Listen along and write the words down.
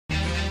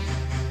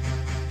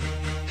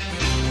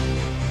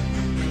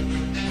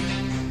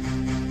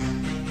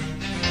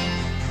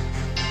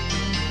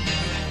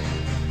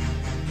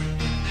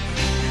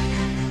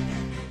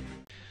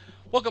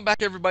Welcome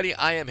back, everybody.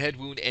 I am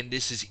Headwound, and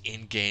this is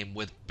In-Game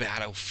with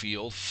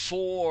Battlefield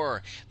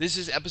 4. This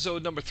is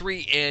episode number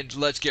 3, and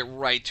let's get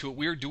right to it.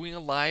 We're doing a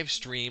live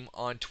stream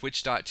on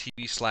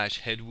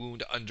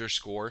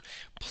twitch.tv/headwound_.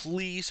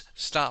 Please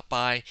stop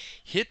by,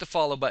 hit the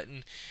follow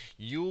button.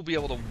 You'll be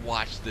able to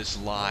watch this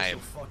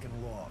live.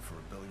 Fucking law for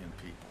a billion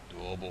people.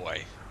 Oh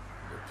boy.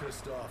 They're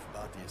pissed off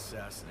about the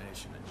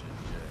assassination of Jim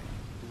J.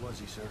 Who was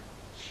he, sir?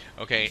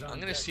 Okay,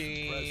 I'm gonna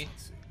see.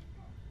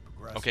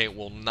 Okay, it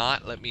will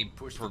not let me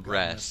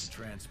progress.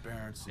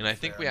 And I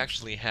think we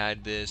actually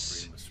had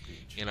this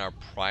in our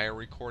prior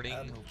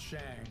recording.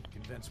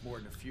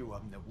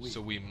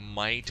 So we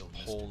might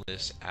pull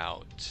this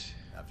out.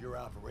 If your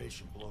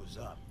operation blows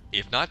up,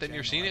 if not, then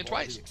you're seeing it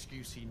twice. The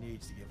excuse he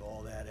needs to give all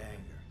that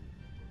anger,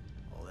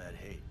 all that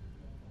hate,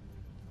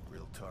 a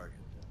real target.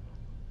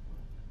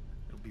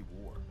 It'll be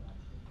war.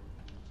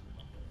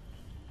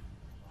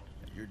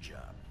 And your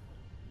job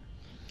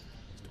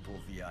is to pull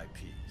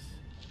VIPs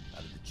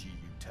out of the GU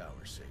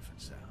tower safe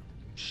and sound.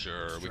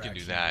 Sure, we can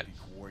do that. Will be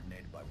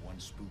coordinated by one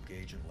spook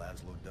agent,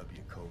 Laszlo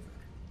W. Kovic.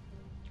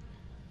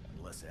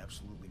 Unless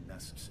absolutely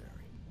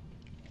necessary,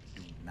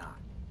 do not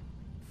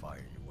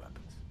fire your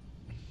weapons.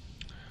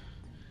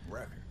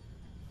 Record.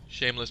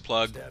 Shameless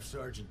plug. Staff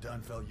Sergeant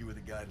Dunn felt you were the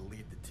guy to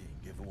lead the team.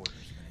 Give orders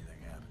if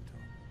anything happened to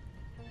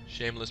him.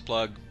 Shameless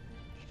plug.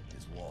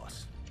 His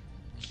loss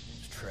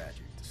is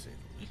tragic, to say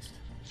the least.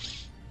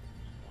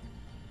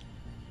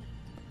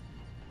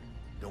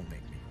 Don't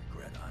make me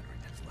regret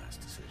honoring his last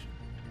decision.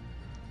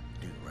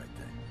 Do the right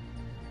thing.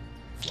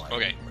 Fly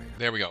okay,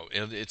 there we go.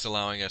 It's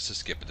allowing us to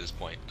skip at this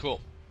point.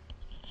 Cool.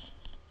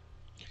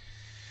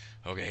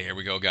 Okay, here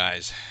we go,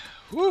 guys.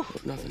 Whew.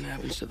 Hope nothing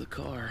happens to the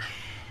car.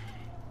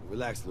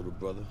 Relax, little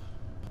brother.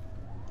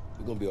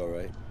 We're gonna be all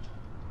right.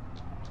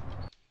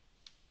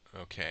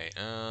 Okay,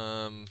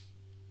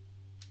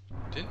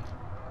 Did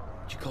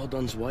you call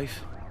Dunn's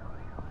wife?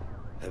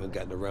 Haven't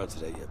gotten around to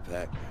that yet,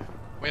 Pac.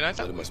 Wait, I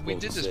thought we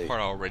did this part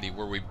already,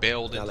 where we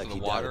bailed into the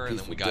water and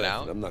then we got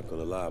out. I'm not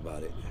gonna lie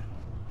about it.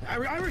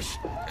 Irish!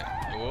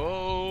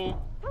 Whoa!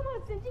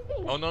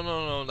 Oh,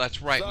 no, that's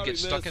right. We get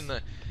stuck in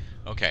the...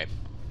 Okay.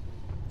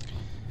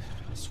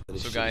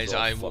 So guys,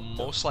 I will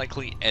most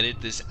likely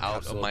edit this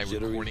out of my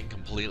recording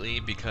completely,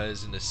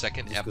 because in the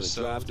second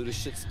episode,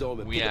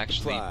 we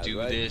actually do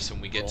this and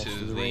we get to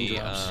the,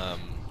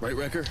 right,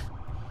 Wrecker?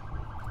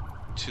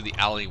 to the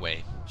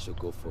alleyway. She'll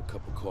go for a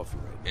cup of coffee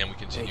right now. And we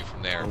continue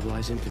from there.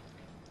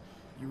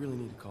 You really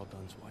need to call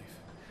Dunn's wife.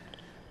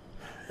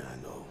 Yeah, I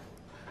know.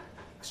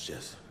 It's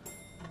just...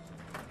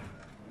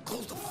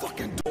 Close the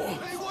fucking door!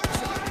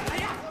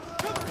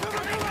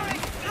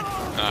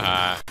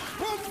 Haha.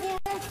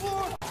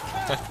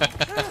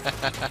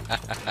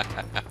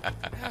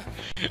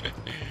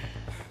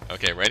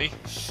 Okay, ready?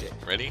 Shit.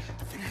 Ready? I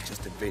think he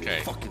just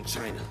invaded fucking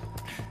China.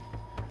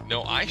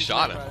 No, I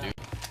shot him, dude.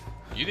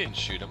 You didn't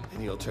shoot him.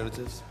 Any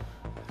alternatives?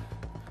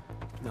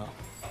 No.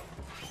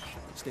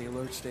 Stay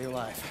alert, stay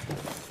alive.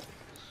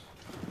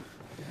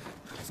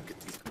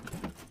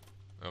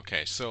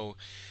 Okay, so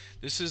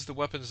this is the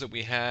weapons that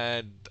we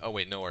had. Oh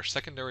wait, no, our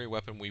secondary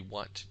weapon we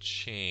want to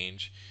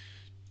change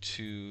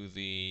to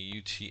the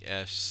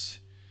UTS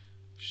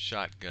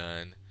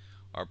shotgun.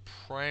 Our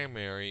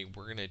primary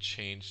we're going to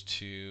change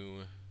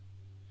to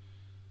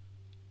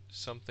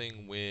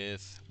something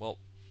with, well,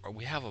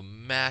 we have a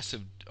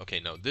massive, okay,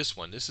 no, this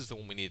is the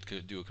one we need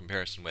to do a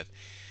comparison with.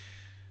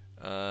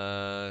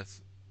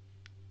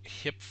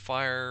 Hip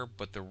fire,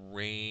 but the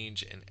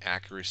range and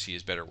accuracy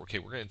is better. Okay,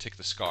 we're going to take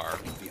the SCAR.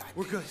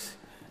 We're good.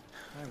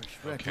 Irish,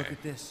 Wreck, Okay. look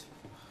at this.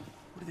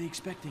 What are they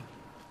expecting?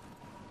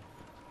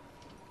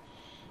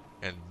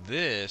 And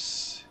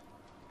this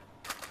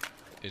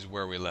is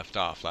where we left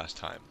off last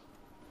time.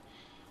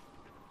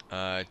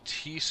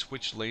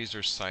 T-switch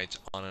laser sights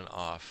on and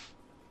off.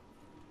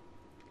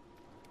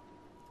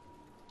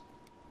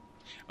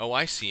 Oh,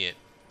 I see it.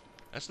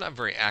 That's not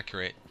very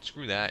accurate.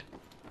 Screw that.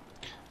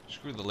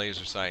 Screw the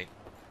laser sight.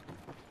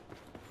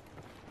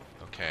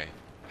 Okay.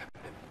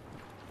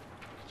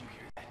 Did you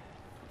hear that?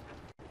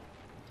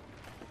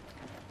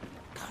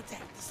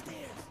 Contact the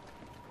stairs.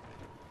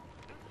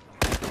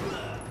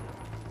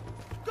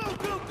 Go,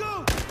 go,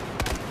 go!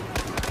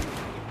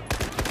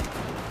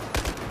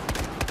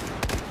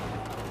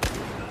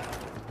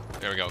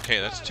 There we go. Okay,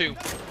 that's 2.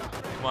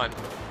 Come on.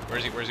 Where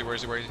is he? Where is he? Where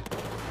is he? Where is he?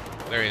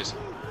 There he is.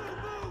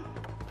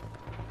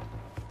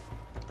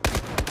 Okay.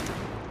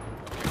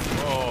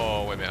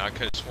 Oh, wait a minute. I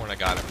could have sworn I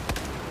got him.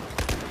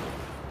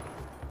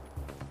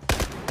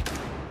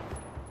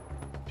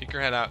 Peek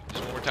your head out.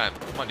 Just one more time.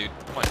 Come on, dude.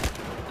 Come on.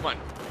 Come on.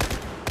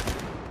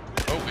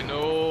 Oh, and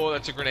no.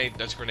 That's a grenade.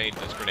 That's a grenade.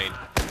 That's a grenade.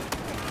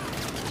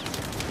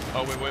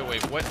 Oh,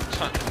 wait. What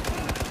time?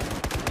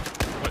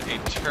 What a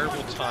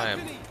terrible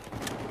time.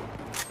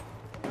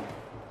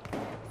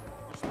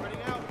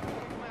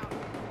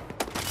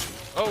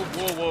 Oh,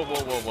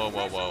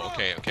 whoa.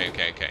 Okay. Okay.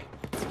 Okay.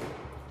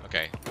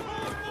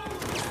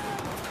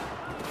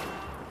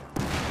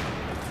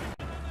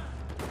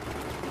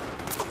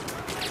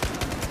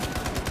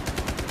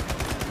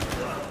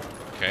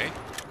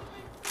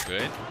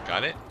 Good.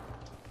 Got it.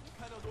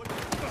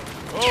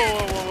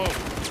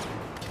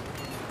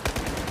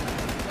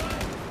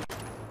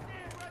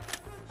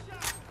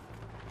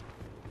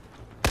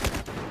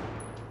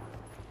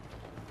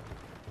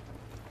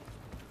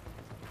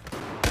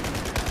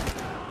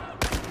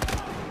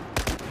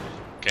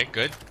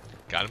 good.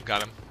 Got him,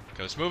 got him.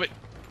 Okay, let's move it.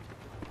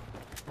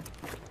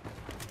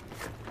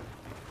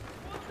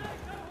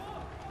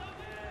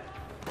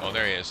 Oh,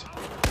 there he is.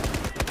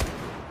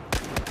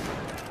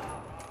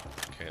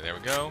 Okay, there we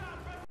go.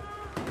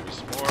 Maybe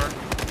some more.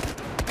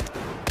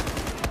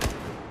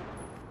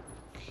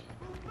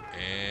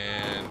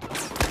 And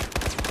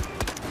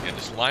yeah,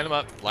 just line them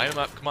up. Line them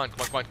up. Come on,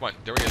 come on, come on, come on.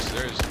 There he is.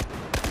 There he is.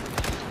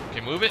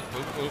 Okay, move it.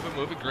 Move it, move it,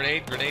 move it.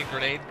 Grenade, grenade,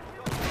 grenade.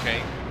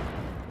 Okay.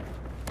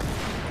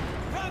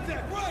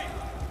 Contact, right!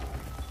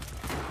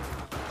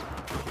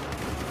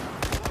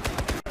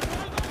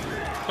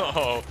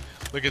 Oh,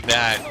 look at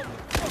that.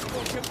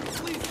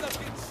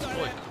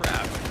 Holy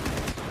crap.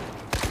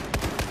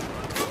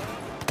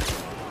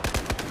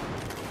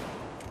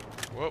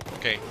 Whoa,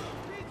 okay.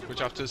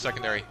 Switch off to the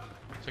secondary.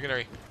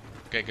 Secondary.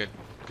 Okay, good.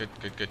 Good,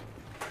 good, good.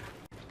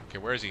 Okay,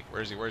 where is he?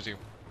 Where is he? Where is he?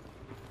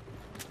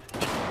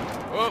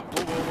 Whoa,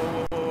 whoa, whoa,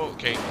 whoa, whoa, whoa.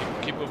 Okay,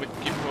 keep moving,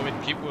 keep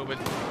moving, keep moving.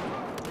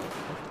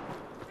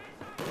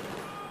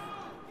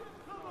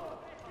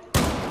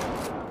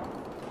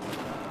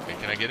 Okay,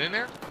 can I get in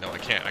there? No, I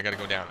can't. I gotta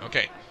go down.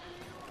 Okay.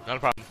 Not a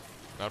problem.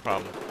 Not a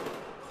problem.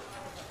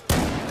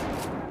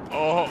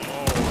 Oh,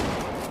 oh.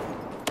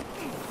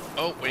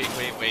 Oh, wait,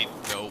 wait, wait.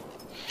 No.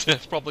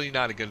 That's probably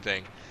not a good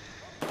thing.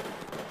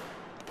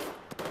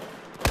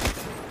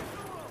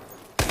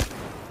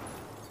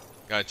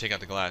 Gotta take out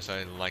the glass. I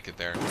didn't like it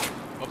there.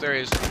 Oh, there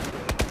he is.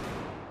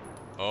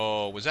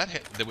 Oh, was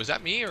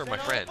that me or my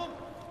friend?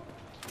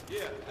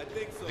 Yeah, I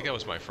think so. I think that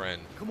was my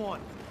friend. Come on,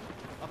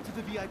 up to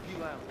the VIP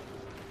lounge.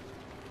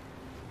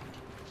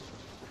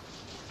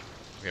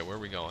 Okay, where are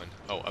we going?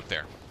 Oh, up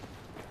there.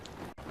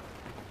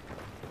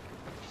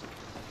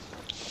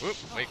 Whoop,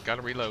 wait,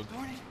 gotta reload.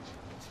 Darn it.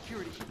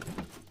 Security.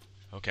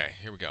 Okay,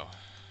 here we go.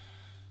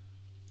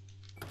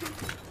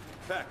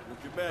 Pack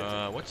with your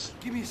badge. What's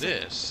Give me a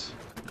second. this?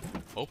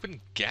 Open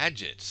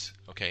gadgets.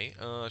 Okay,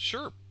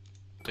 sure.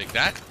 Take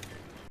that.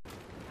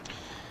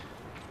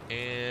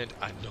 And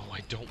I know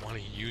I don't want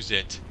to use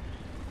it.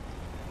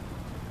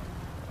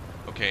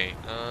 Okay,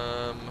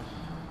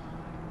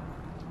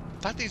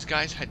 thought these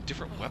guys had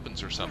different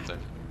weapons or something.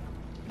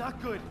 Not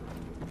good.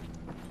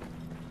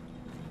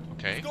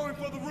 Okay. Going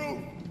for the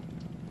room.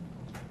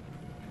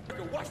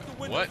 Watch the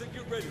windows What? and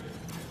get ready.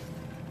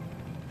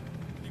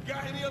 You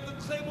got any other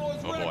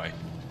claymores Oh ready? boy.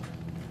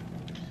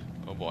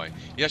 Oh boy.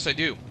 Yes, I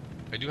do.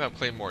 I do have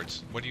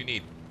claymores. What do you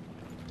need?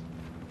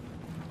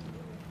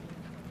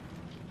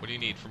 What do you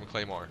need from a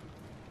claymore?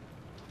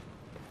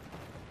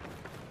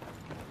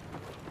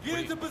 Get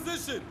into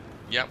position.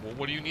 Yeah, well,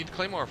 what do you need the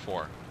claymore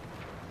for?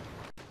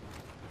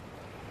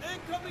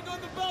 Incoming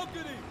on the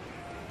balcony.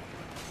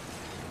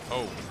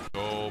 Oh.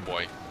 Oh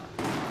boy.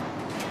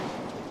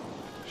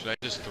 Should I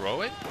just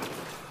throw it?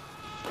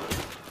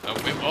 Oh,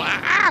 wait. Oh,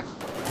 ah!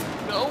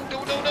 No,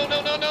 no, no, no,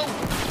 no, no, no!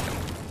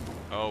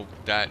 Oh,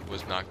 that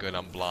was not good.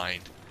 I'm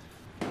blind.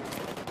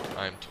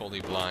 I'm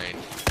totally blind.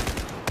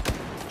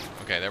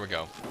 Okay, there we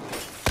go.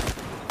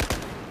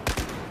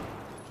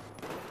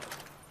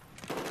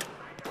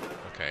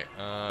 Okay,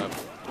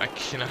 I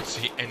cannot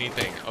see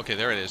anything. Okay,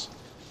 there it is.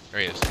 There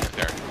he is, right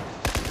there.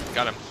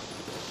 Got him.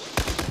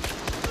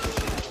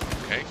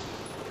 Okay.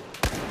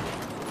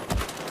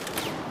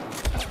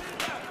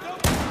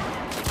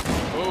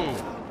 Oh,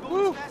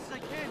 woo!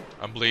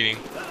 I'm bleeding.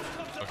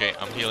 Okay,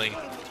 I'm healing.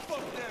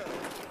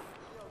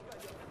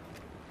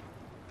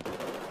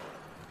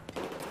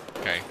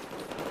 Okay.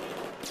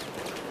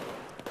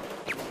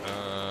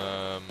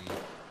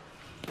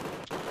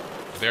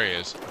 There he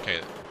is. Okay,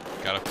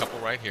 got a couple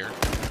right here.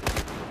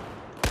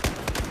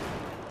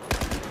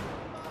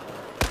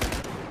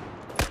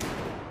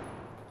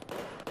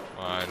 Come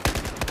on.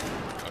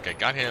 Okay,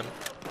 got him.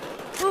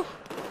 Whew.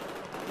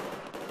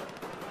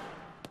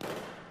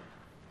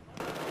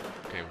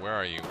 Okay, where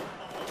are you?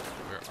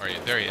 Where are you?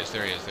 There he is,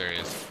 there he is, there he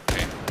is.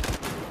 Okay.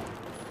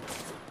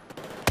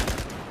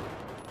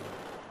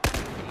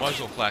 The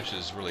muzzle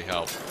flashes really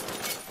help.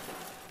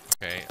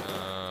 Okay,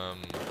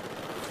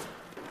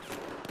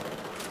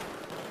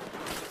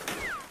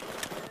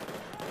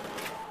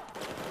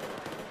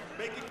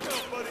 Make it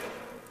count, buddy.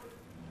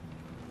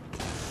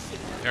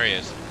 there he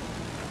is.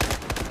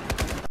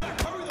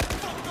 Hurry the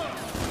fuck up.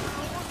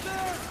 Almost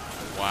there.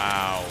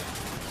 Wow.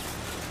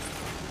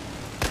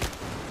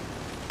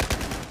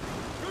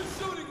 Good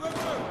shooting,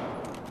 River.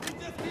 He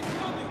just keeps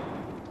coming.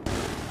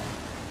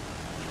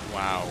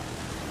 Wow.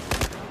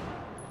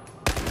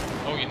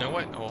 Oh, you know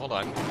what? Oh, hold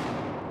on.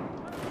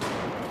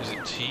 Is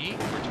it T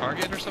for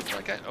target or something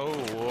like that? Oh,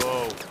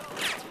 whoa.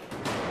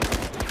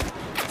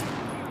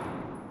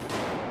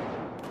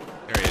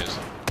 There he is.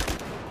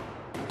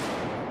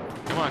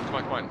 Come on, come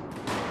on, come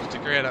on.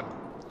 Stick your head up.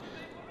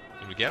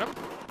 Did we get him?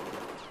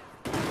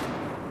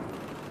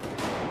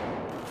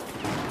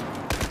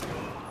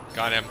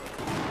 Got him.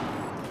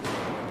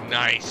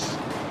 Nice.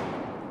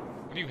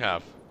 What do you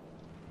have?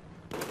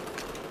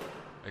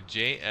 A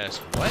JS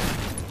what?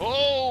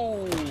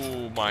 Oh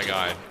my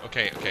god.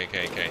 Okay, okay,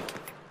 okay, okay.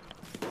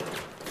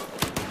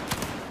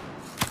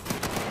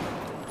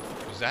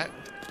 Was that?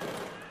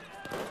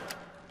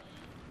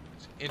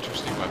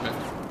 interesting weapon.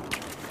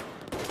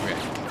 Okay.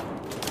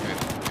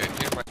 Get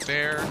him right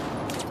there.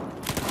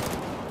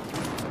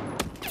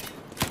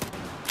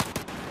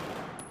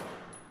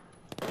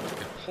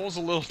 It pulls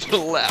a little to the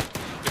left.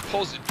 It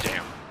pulls it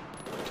down.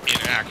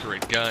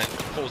 Inaccurate gun. It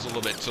pulls a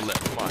little bit to the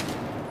left. Come on.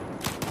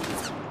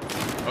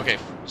 Okay,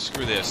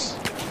 screw this.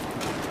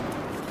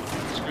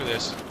 Screw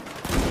this.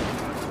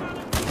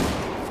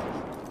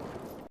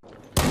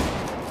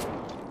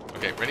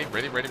 Okay, ready?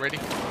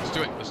 Let's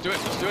do it. Let's do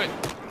it.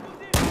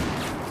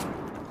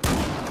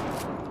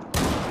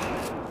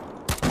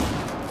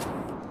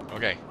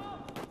 Okay.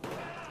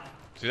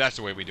 See, that's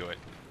the way we do it.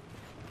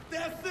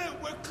 That's it.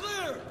 We're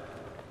clear.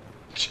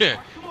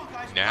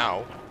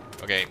 Now.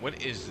 Okay,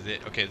 what is this?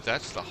 Okay,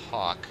 that's the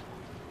Hawk.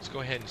 Let's go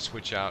ahead and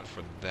switch out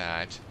for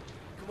that.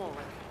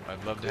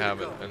 I'd love to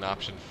have an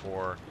option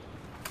for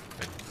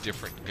a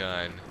different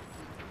gun.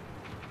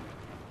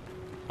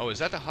 Oh, is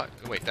that the Hawk?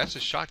 Wait, that's a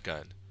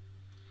shotgun.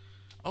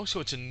 Oh, so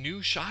it's a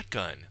new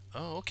shotgun.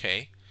 Oh,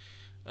 okay.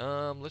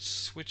 Let's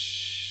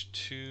switch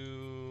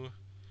to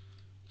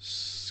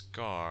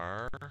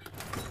Scar.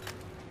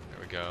 There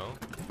we go.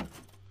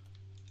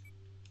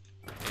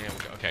 And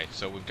okay,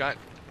 so we've got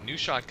new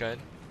shotgun.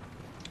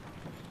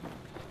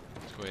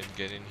 Let's go ahead and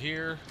get in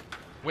here.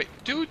 Wait,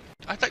 dude,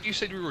 I thought you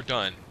said we were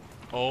done.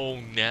 Oh,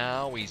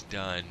 now he's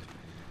done.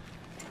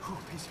 Ooh,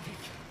 piece of cake.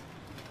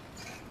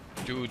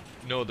 Dude,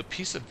 no, the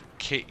piece of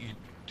cake.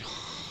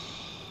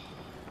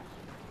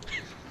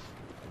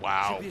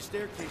 Wow. Should be a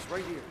staircase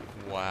right here.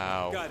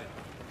 Wow. Got it.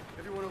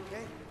 Everyone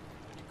okay?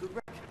 You good,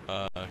 Rick?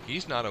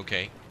 He's not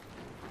okay.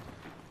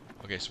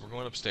 Okay, so we're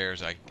going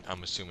upstairs,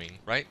 I'm assuming,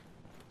 right?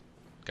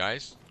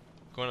 Guys?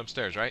 Going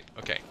upstairs, right?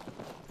 Okay.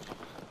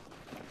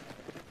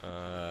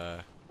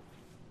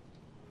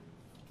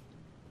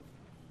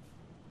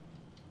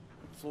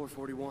 Floor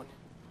 41.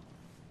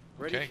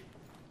 Ready? Okay.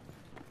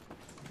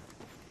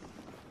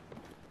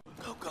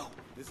 Go.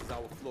 This is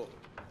our floor.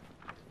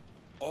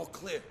 All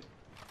clear.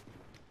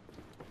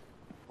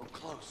 We're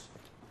close.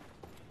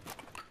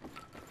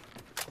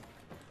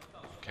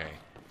 Okay.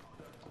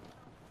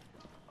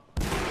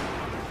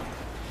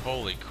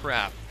 Holy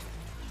crap.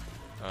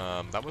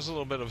 That was a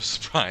little bit of a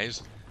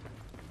surprise.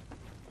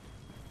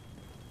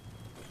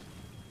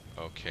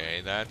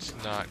 Okay, that's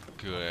not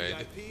good.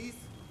 VIPs?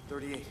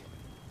 38.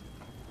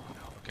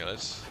 Okay,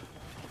 let's...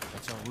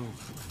 That's our room.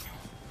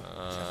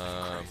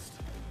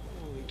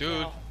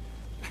 Dude,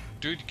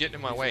 you're getting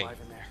in my way.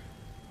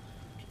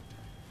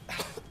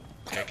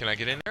 Okay, can I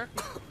get in there?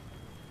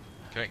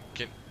 Can I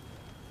get...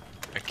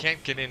 I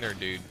can't get in there,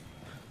 dude.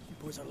 You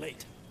boys are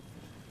late.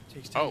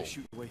 Takes time Oh. to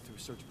shoot your way through a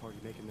search party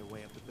making their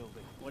way up the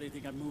building. Why do you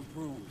think I moved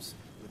rooms?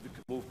 If you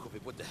could move, Kobe,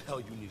 what the hell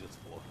you need us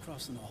for?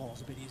 Crossing the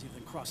hall's a bit easier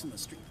than crossing the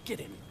street. Get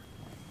in.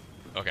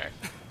 Okay.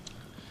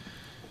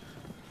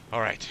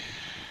 Alright.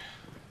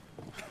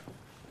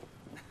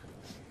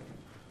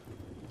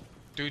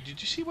 Dude,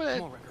 did you see what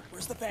Come on, Ricker.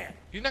 Where's the van?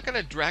 You're not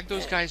gonna drag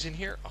those guys in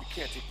here? Oh,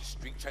 Can't take the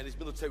street. Chinese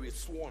military is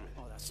swarming.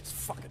 Oh, that's just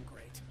fucking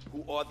great.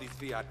 Who are these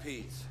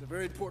VIPs? They're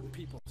very important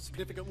people.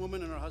 Significant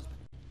woman and her husband.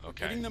 We're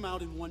Okay. getting them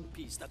out in one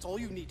piece. That's all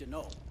you need to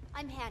know.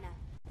 I'm Hannah.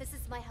 This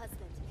is my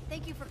husband.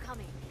 Thank you for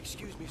coming.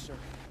 Excuse me, sir.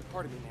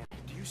 Pardon me, ma'am.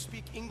 Do you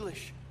speak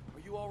English?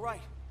 Are you all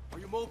right? Are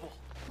you mobile?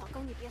 老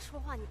公，你别说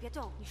话，你别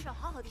动，你需要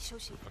好好地休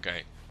息。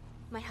 okay.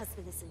 My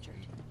husband is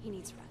injured. He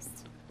needs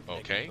rest.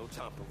 Okay. No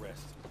time for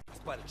rest.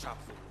 Spy the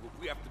chops on the roof.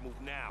 We have to move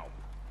now.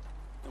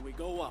 Then we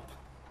go up.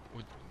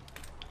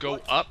 Go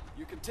What? up?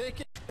 You can take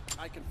it.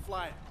 I can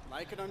fly it.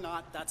 Like it or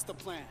not, that's the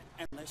plan.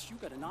 Unless you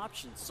got an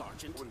option,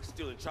 Sergeant. What, are we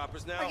stealing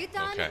choppers now? Are you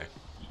done? Okay.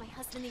 My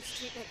husband needs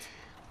treatment.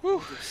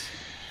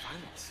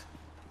 Violence.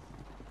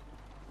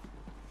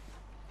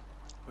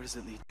 Where does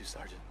it lead to,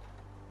 Sergeant?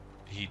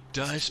 He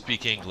does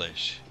speak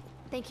English.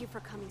 Thank you for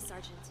coming,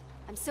 Sergeant.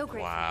 I'm so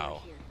grateful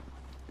Wow. you're here.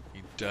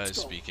 He does Let's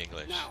go. speak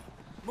English. Now,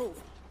 move.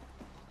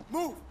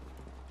 Move.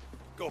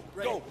 Go,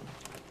 Ready. go.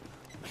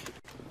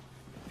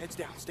 Heads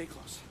down. Stay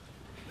close.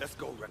 Let's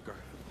go, Wrecker.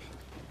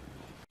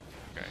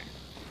 Okay.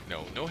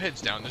 No, no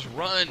heads down. Just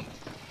run.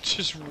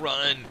 Just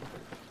run.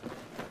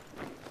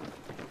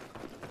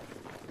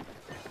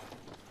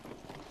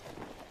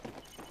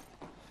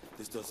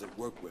 This doesn't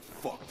work, we're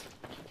fucked.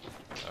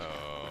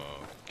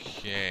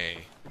 Okay.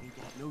 We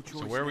got no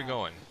choice So where are we now.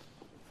 going?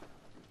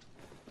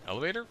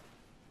 Elevator?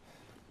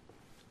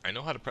 I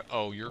know how to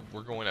oh,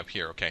 we're going up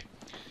here. Okay.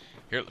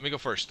 Here, let me go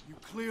first. You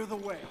clear the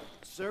way.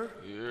 Sir?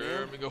 Here,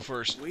 let me go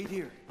first. Wait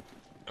here.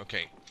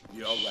 Okay.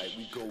 Yeah, all right,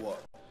 we go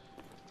up.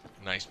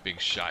 Nice big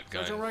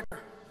shotgun. Sergeant Riker,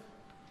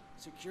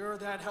 secure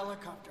that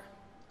helicopter.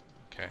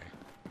 Okay.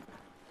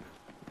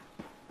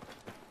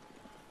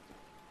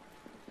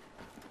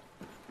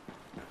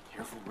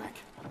 Careful, Rick.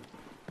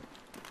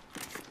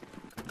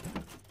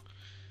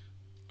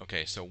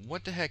 Okay, so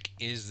what the heck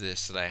is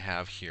this that I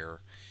have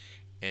here?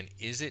 And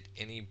is it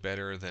any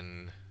better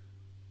than...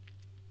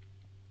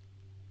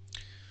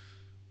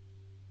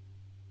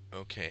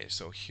 Okay,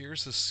 so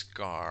here's the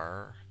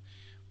Scar.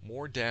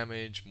 More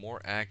damage,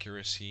 more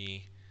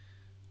accuracy,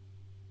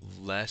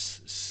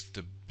 less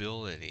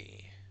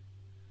stability.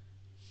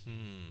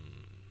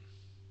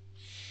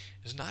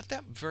 It's not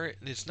that very.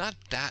 It's not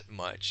that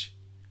much.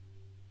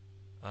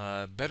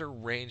 Better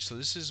range. So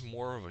this is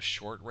more of a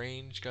short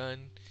range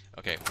gun.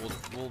 Okay,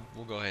 we'll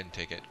go ahead and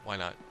take it. Why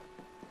not?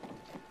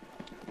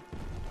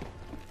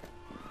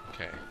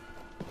 Okay.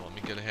 Well, let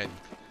me get ahead.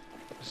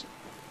 Just,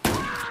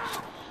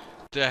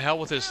 the hell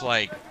with this,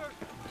 like,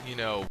 you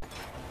know.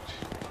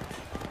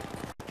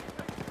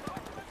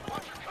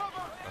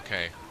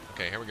 Okay.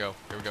 Okay. Here we go.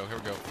 Here we go. Here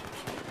we go.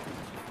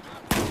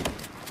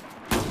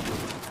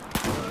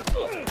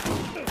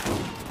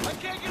 I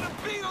can't get a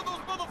beat on those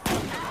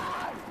motherfuckers!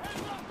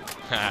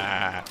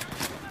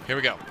 Here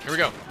we go. Here we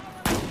go.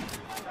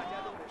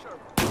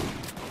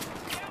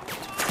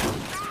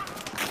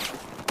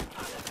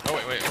 Oh,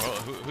 wait.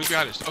 Who's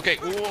got us? Okay.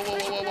 Whoa, whoa,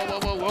 whoa, whoa, whoa,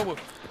 whoa, whoa, whoa.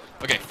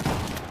 Okay.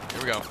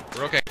 Here we go.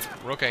 We're okay.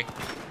 We're okay.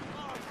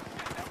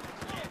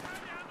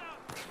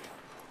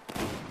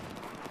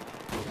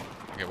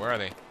 Okay, where are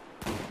they?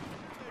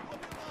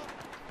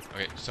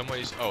 Okay,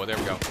 somebody's... Oh, there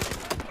we go.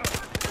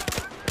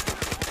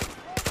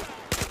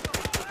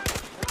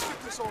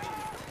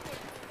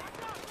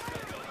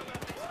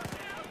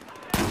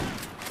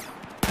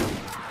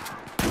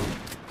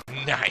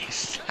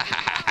 Nice.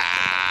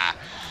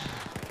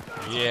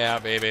 Yeah,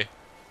 baby.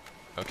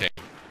 Okay.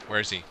 Where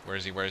is he? Where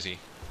is he? Where is he?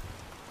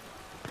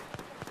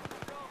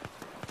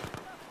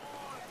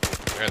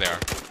 There they are.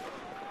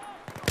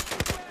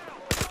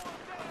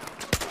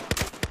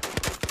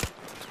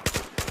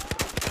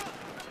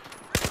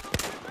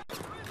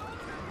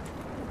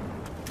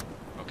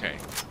 Okay.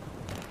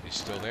 He's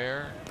still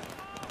there.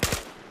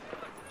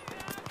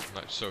 I'm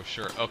not so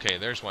sure. Okay,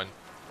 there's one.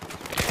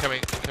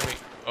 Incoming, incoming.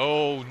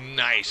 Oh,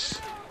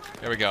 nice.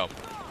 There we go.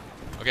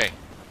 Okay.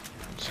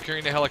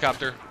 Securing the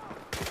helicopter.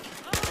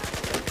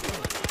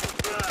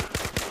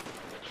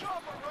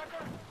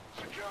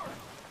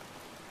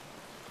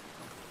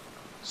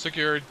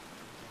 Secured.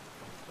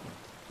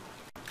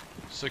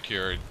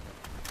 Secured.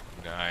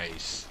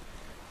 Nice.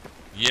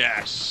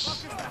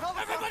 Yes.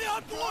 Everybody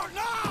on board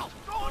now!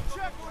 Go on,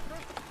 check!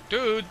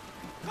 Dude,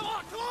 Come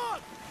on, come on!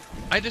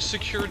 I just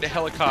secured the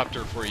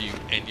helicopter for you,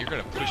 and you're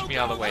gonna push me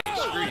out of the way.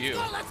 Screw you.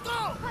 Let's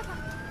go! 快快，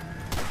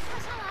快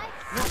下来，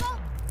走。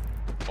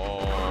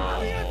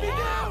 Oh.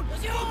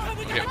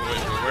 Okay,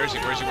 where is he?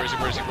 Where is he? Where is he?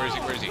 Where is he? Where is he?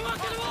 Where is he?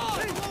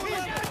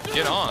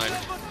 Get on.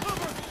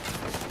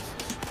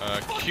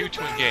 Q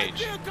to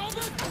engage.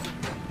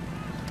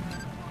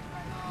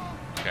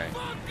 Okay.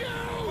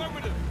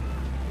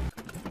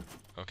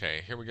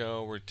 Okay, here we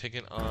go. We're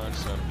taking on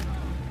some...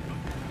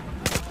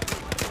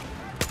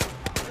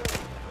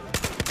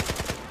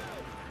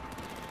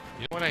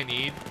 You know what I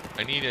need?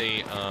 I need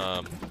a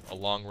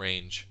long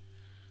range.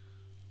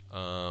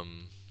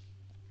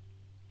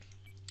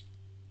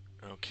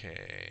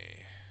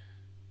 Okay.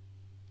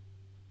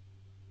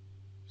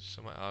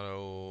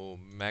 Semi-auto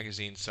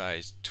magazine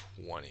size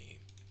 20.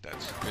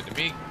 That's good to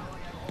me.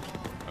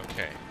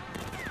 Okay.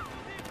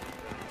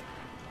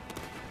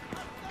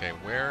 Okay,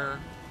 where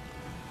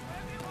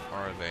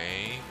are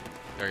they?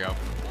 There you go.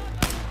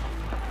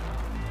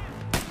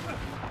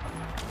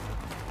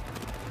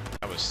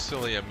 That was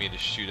silly of me to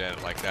shoot at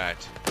it like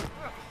that.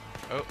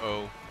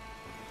 Uh-oh.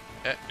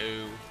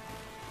 Uh-oh.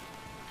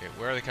 Okay,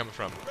 where are they coming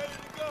from? Ready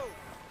to go!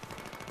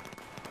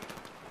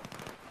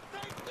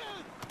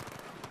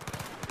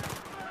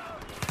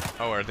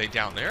 Oh, are they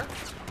down there?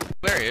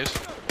 There he is.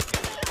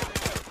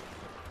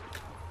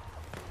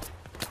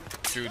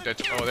 Dude,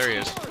 that's... Oh, there he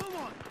is.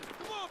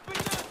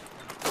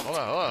 Hold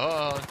on, hold on,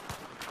 hold on.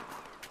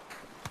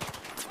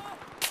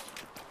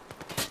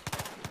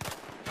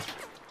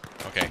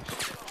 Okay.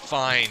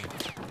 Fine.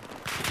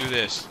 Do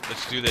this.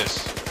 Let's do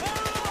this.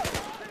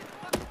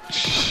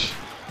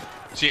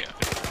 See,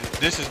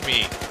 this is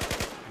me.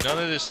 None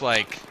of this,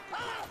 like,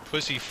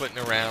 pussyfooting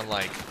around,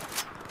 like...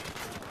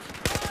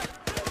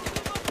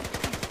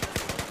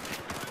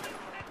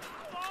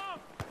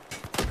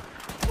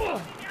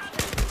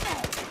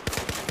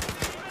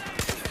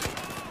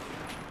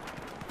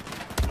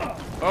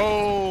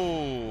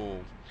 Oh!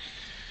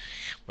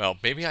 Well,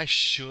 maybe I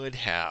should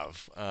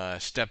have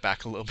stepped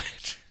back a little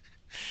bit.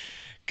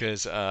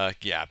 Because,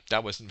 yeah,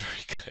 that wasn't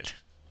very good.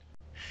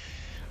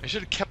 I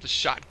should have kept the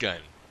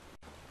shotgun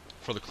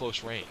for the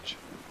close range.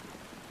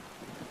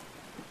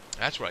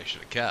 That's what I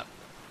should have kept.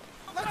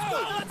 Let's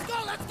go, let's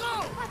go, let's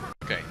go!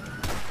 Okay.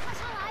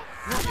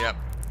 快下来， Yep.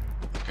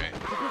 Okay.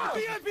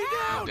 VIP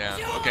down! Down.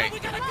 Okay. We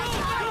gotta go,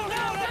 go,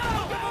 go,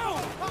 go!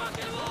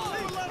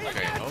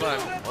 Okay, hold on.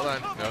 Hold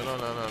on. No, no,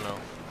 no, no, no.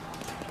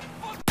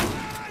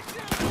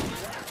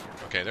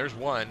 Okay, there's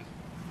one.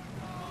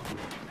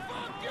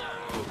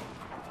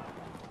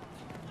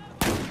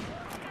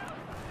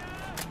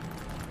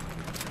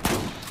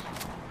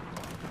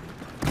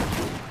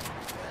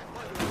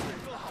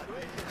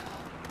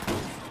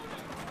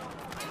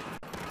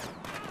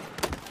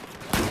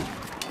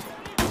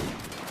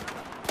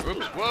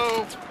 Oops,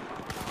 whoa!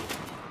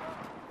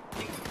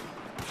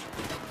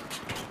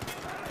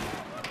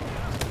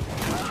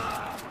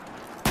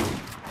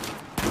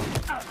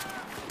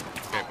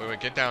 Okay, wait,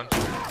 get down.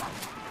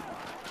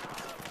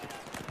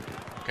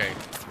 Okay,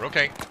 we're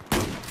okay.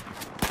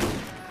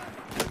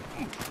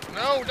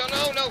 No, no,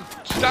 no, no!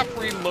 Stop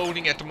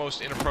reloading at the most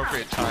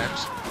inappropriate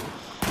times.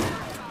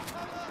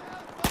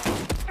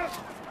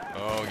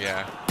 Oh,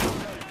 yeah.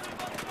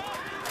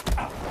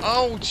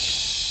 Oh,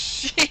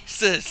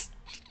 Jesus!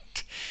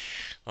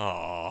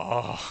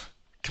 Oh.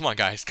 Come on,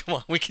 guys. Come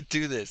on. We can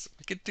do this.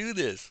 We can do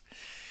this.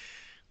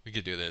 We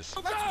can do this.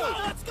 Let's go!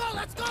 Let's go!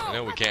 Let's go! I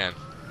know we can.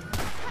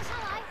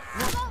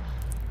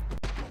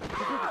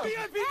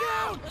 VIP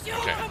down!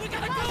 Okay. We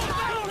gotta go!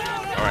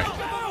 Alright.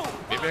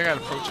 Maybe I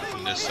gotta approach it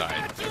from this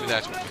side. Maybe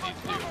that's what we need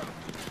to do.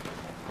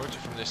 Approach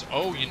it from this.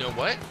 Oh, you know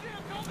what?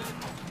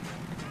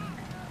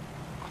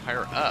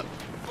 Higher up.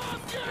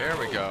 There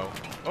we go.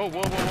 Oh,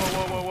 whoa, whoa,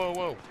 whoa, whoa, whoa, whoa,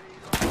 whoa.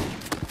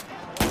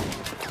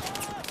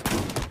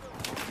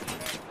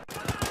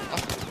 Oh,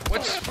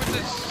 what's with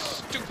this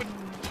stupid...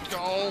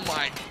 Oh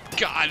my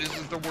god, this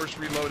is the worst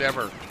reload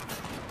ever.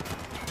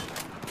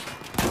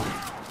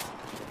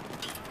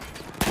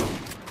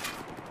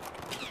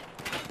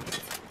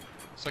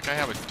 It's like I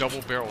have a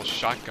double-barrel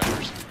shotgun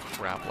or some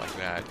crap like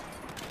that.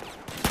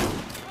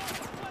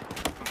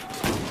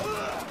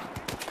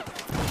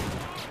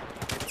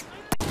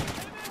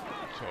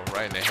 So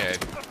right in the head.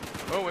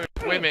 Oh, wait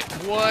a minute.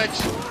 What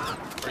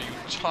are you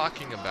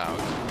talking about?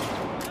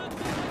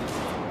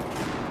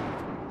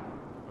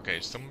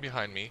 Okay, someone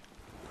behind me.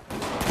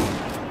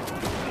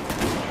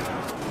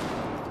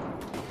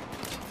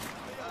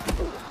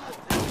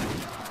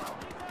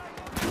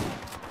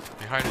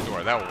 Behind the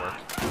door, that will work.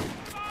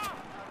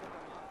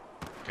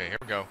 Okay, here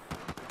we go.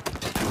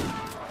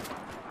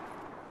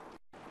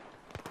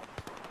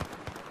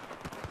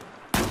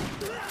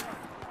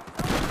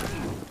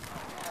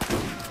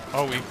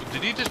 Oh,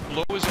 did he just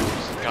blow his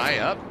guy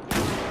up?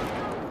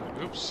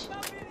 Oops.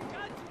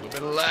 A little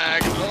bit of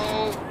lag.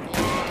 Oh,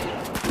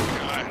 oh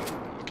God.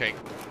 Okay.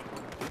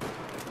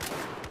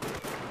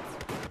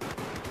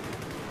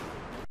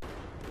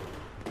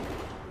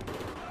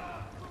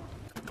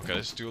 Okay,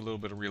 let's do a little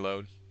bit of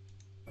reload.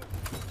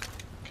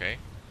 Okay,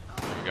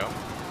 here we go.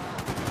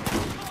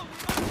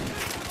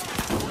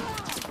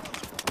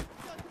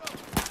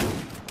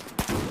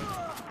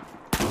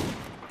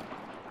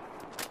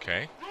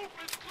 Okay.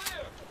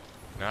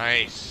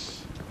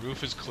 Nice.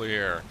 Roof is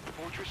clear.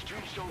 Fortress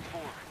Tombstone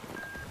 4. Go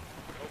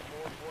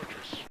for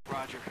Fortress.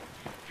 Roger.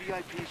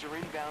 VIPs are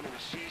inbound in a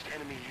seized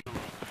enemy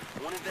unit.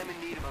 One of them in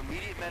need of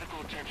immediate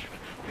medical attention.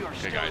 We are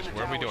still guys, in the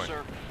what are we tower, doing?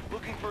 sir.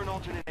 Looking for an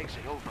alternate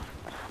exit. Over.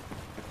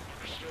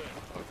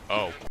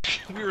 Oh,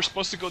 we were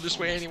supposed to go this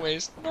way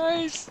anyways.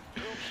 Nice.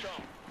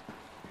 Tombstone,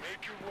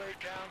 make your way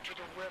down to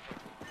the river.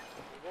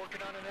 We're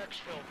working on an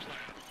exfil plan.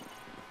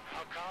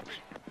 How copy?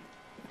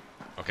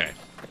 Okay.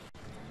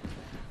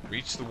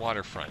 Reach the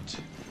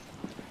waterfront.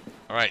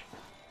 Alright.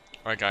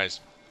 Alright, guys.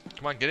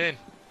 Come on, get in.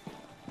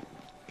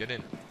 Get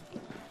in.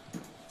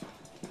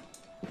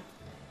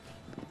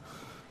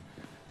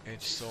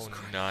 It's so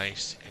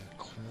nice and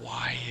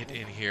quiet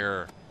in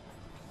here.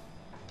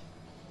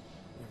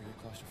 You ever get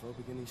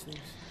claustrophobic in these things?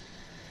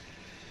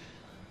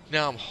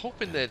 Now, I'm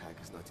hoping that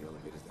Pack is not the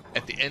elevators that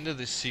at the end of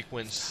this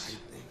sequence,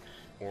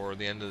 or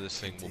the end of this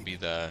thing, will be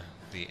the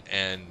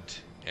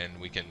end, and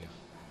we can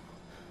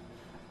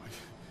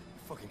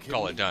fucking kidding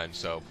call me? it done.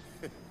 So,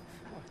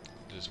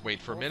 just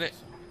wait for a minute.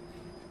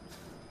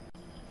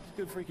 It's a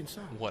good freaking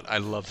song. What? I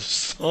love the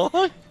song.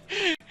 So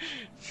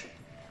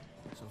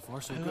far,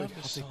 so I good. love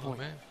I'll the take song, point.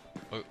 man.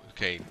 Oh,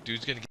 okay,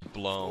 dude's gonna get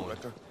blown.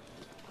 Rector.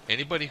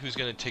 Anybody who's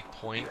gonna take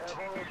point,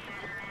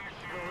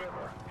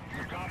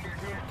 Copy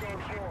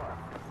Tombstone 4.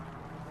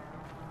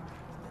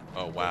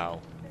 oh wow.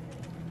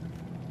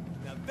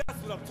 Now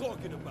that's what I'm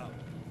talking about.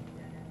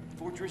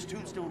 Fortress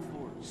Tombstone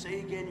 4. Say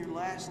again your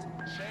last.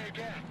 Say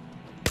again.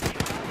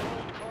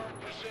 Hold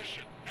current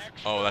position.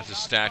 Oh, that's a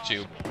statue.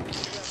 You have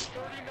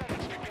 30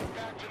 minutes to get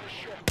back to the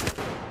ship.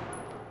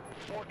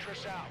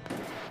 Fortress out.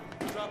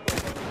 Drop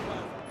off on the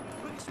plaza.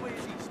 Quickest way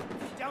is east.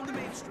 Down the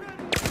main street.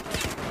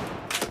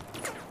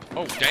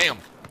 Oh damn!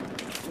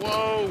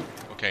 Whoa!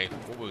 Okay,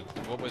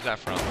 what was that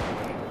from?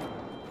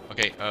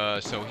 Okay,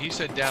 so he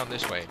said down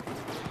this way.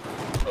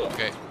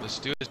 Okay, let's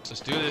do this.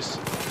 Let's do this.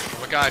 Oh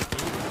my God!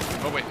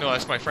 Oh wait, no,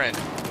 that's my friend.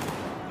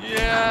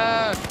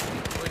 Yeah!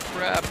 Holy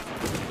crap!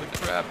 Holy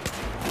crap!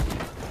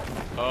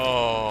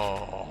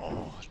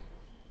 Oh!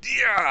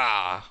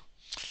 Yeah!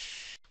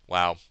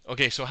 Wow.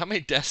 Okay, so how many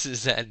deaths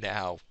is that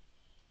now?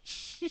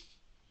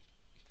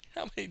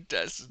 How many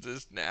deaths is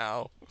this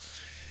now?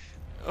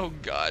 Oh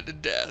God, the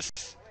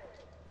deaths.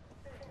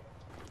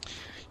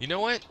 You know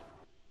what?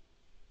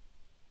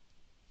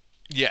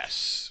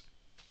 Yes.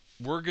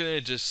 We're going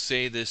to just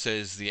say this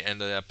as the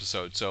end of the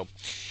episode. So,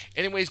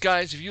 anyways,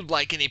 guys, if you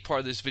like any part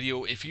of this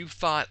video, if you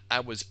thought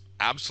I was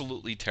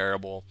absolutely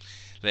terrible,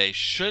 that I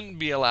shouldn't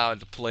be allowed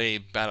to play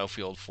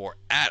Battlefield 4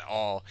 at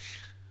all,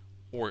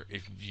 or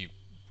if you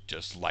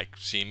just like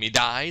seeing me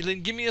die,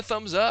 then give me a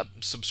thumbs up.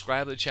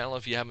 Subscribe to the channel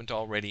if you haven't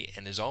already.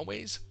 And as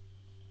always,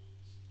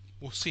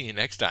 we'll see you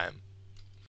next time.